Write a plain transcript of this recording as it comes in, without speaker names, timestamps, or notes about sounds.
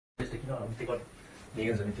know, take out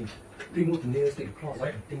nails or anything. Remove the nails, take the claws,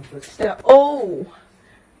 right? Think first. Oh,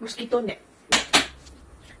 mosquito net.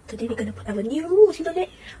 Today we're gonna put our new mosquito net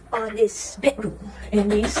on this bedroom,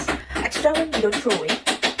 and this extra one we don't throw away.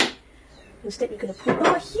 Instead, we're gonna put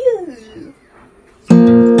over here.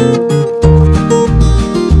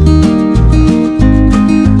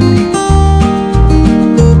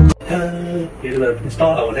 We're gonna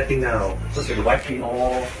install our netting now. First, we're gonna wipe clean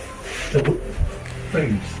all the wood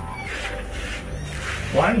frames.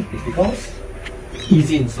 Why? It's because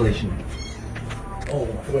easy installation. Oh,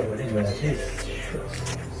 I forgot about this. When I this.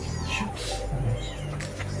 Shoots.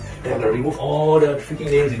 Then I'm gonna remove all the freaking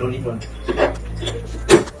nails. You don't need one.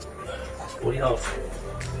 Just pull it out.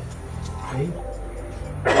 Okay.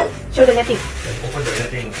 Show the netting. Then open the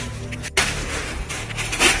netting.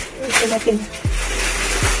 Here's the netting.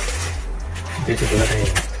 This is the netting.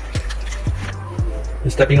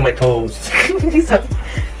 You're stepping on my toes. Sorry.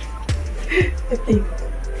 Netting.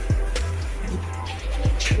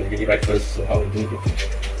 We'll get it right first, so how we do it.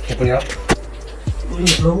 Open it up. Going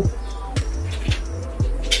slow.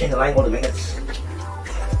 And align all the magnets.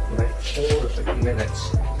 Right, all the freaking magnets.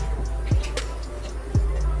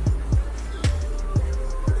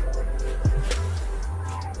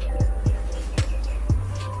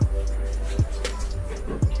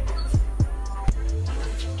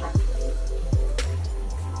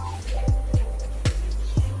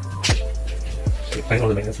 Align all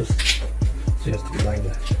the magnets first. So you have to align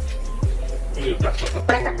there. You can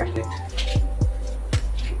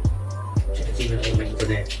see where all the magnets are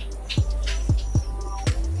there.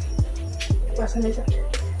 What's the laser?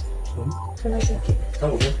 Okay.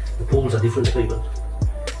 Some of them, the poles are different, so you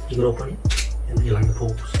gotta open it and realign the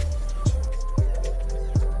poles.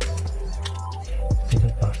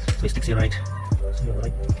 So it sticks here right. So you're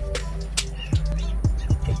right.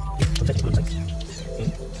 Okay, go inside, go inside.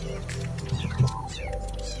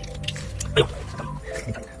 Okay.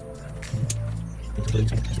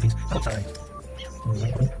 Outside.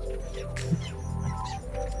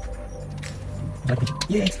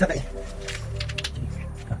 Yeah, it's that.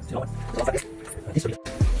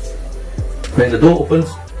 When the door opens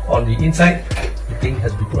on the inside, the thing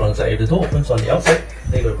has to be put on the side. If the door opens on the outside,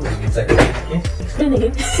 then you're going to put it inside. Okay? Explain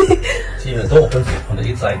again. See, when the door opens on the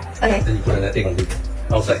inside, okay, then you put the netting on the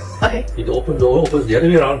outside. Okay. If the door opens the other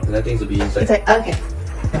way around, the netting will be inside. Okay.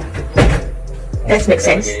 That makes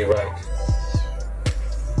sense. Okay, right.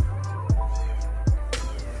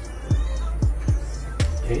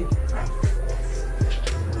 Okay.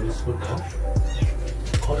 This one off.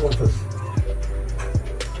 Corner one first.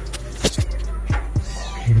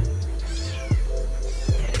 Okay.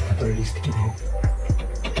 I've already stick it here.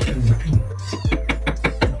 And the pin.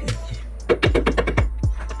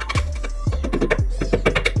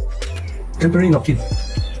 Okay. Temporary knock-in.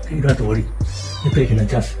 Okay, you don't have to worry. Later you can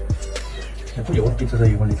adjust. And put your own pins where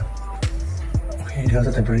you want it. Okay, there's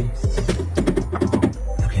a temporary.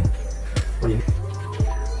 Okay. What do you need?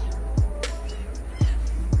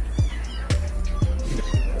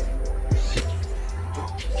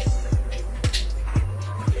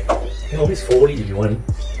 You can always fold it if you want to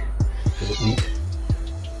look neat.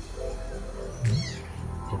 You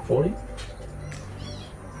can fold it.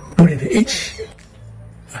 Put it at the edge.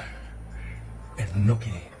 And knock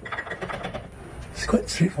it. It's quite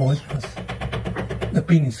straightforward because the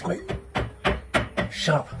pin is quite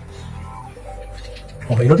sharp.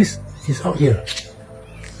 Okay, notice it's out here.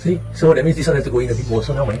 See? So that means this one has to go in a bit more.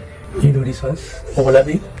 So now you do this first, overlap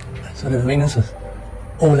it, so the magnets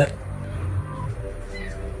overlap.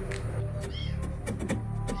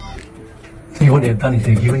 See, what they've done is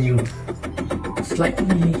they've given you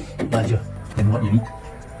slightly larger than what you need.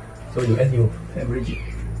 So you average it.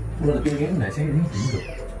 Put on the pin again, I say you need to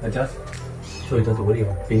adjust. So you don't have to worry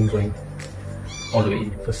about pin going all the way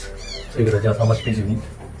in first. So you gotta adjust how much pins you need.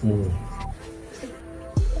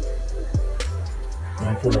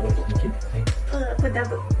 Right, fold double. Okay. Put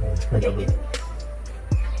double. Okay.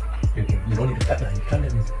 You don't need to cut that. You cut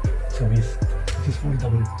it. So just fold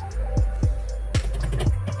double. You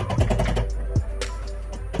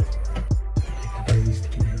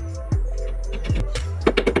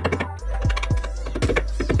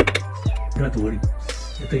don't have to worry.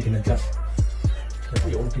 Later you can adjust. You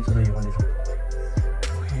put your own pins where you want it.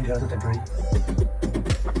 Okay, the other temporary.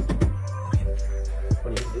 Okay. What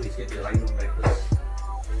you need to do is get the alignment back first.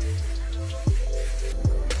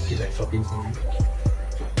 Get the extra pins in.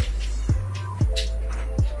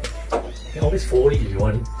 You can always fold it if you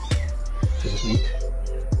want it. So it's neat.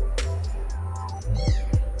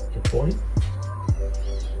 You can fold it.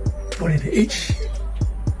 Put it at the edge.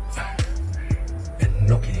 And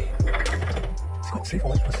knock it in. It's quite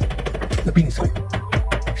straightforward. The pin is quite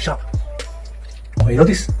sharp. Okay,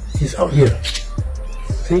 notice it's out here.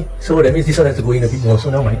 See? So that means this one has to go in a bit more. So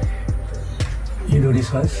now you do this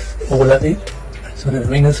first, overlap it, so that the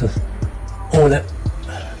magnets overlap.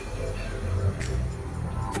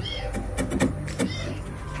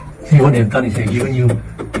 See, what they've done is they've given you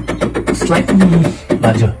slightly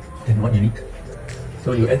larger than what you need.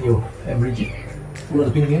 So you add your average it. Follow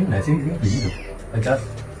the pin again, I see, you need to adjust.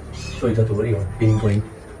 So you don't have to worry on pinning going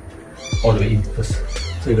all the way in first.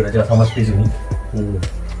 So you can adjust how much space you need.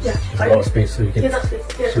 Yeah, there's a lot of space, so you can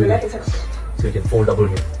so you can fold double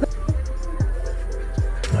here.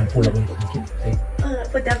 Fold double, okay? See?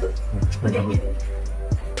 Fold double. Fold double.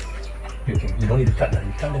 You don't need to cut that.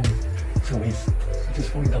 You cut them some ways. Just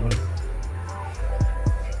fold it double.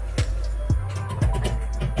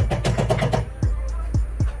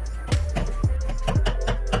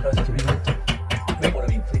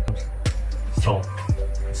 Strong,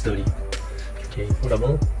 sturdy. Okay, fold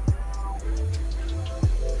double.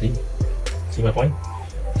 See my point?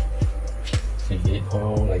 So you get it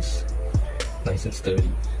all nice and sturdy.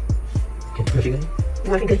 Can you put your finger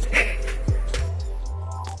in? My finger.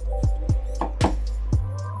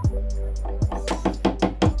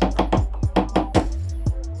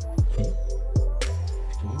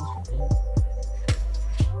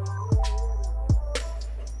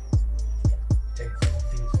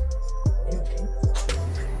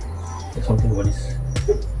 There's something about this.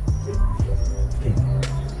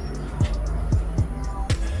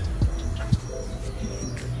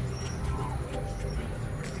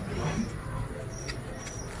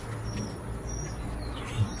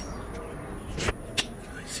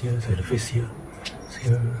 Here, so the face here,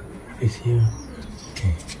 face here.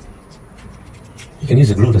 Okay. You can use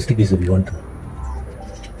the glue to stick this if you want to.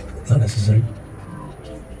 Not necessary.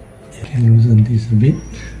 You can loosen this a bit.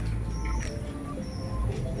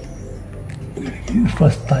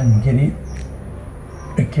 First time get it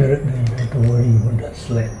accurate, then you don't have to worry about that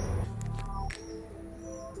slack.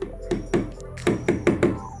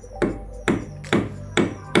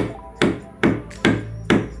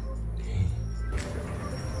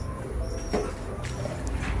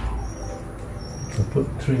 Put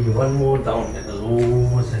 3, one more down at the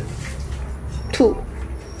lowest end. 2.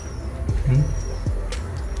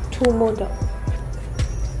 2 more down.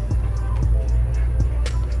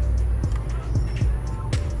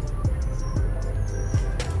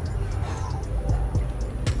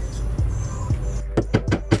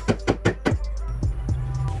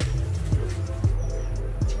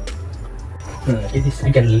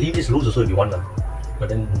 You can leave this loose also if you want, but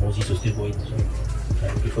then Moses will still go in, so I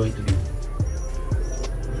prefer it to be.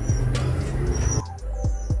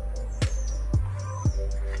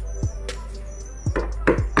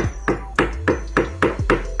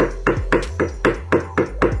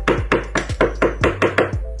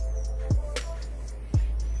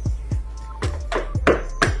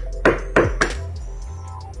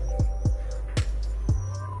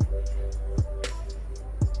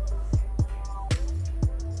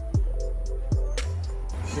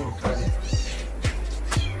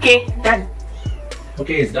 Okay, done.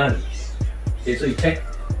 Okay, it's done. Okay, so you check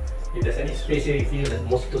if there's any space here you feel that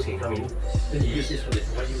mosquitoes can come in. Then you use this for this.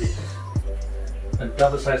 What do you use? A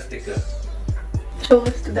double size sticker. Show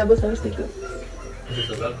us the double size sticker. This is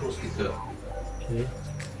a Velcro sticker. Okay.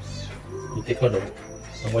 You take out the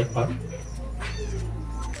white part.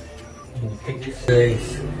 And you take this.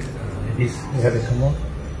 This you have it come out.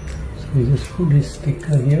 So you just put this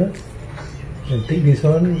sticker here. And take this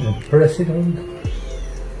on and press it on.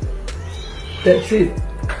 That's it.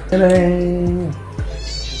 Ta-da!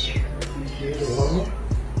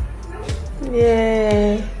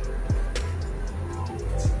 Yeah.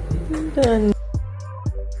 Done.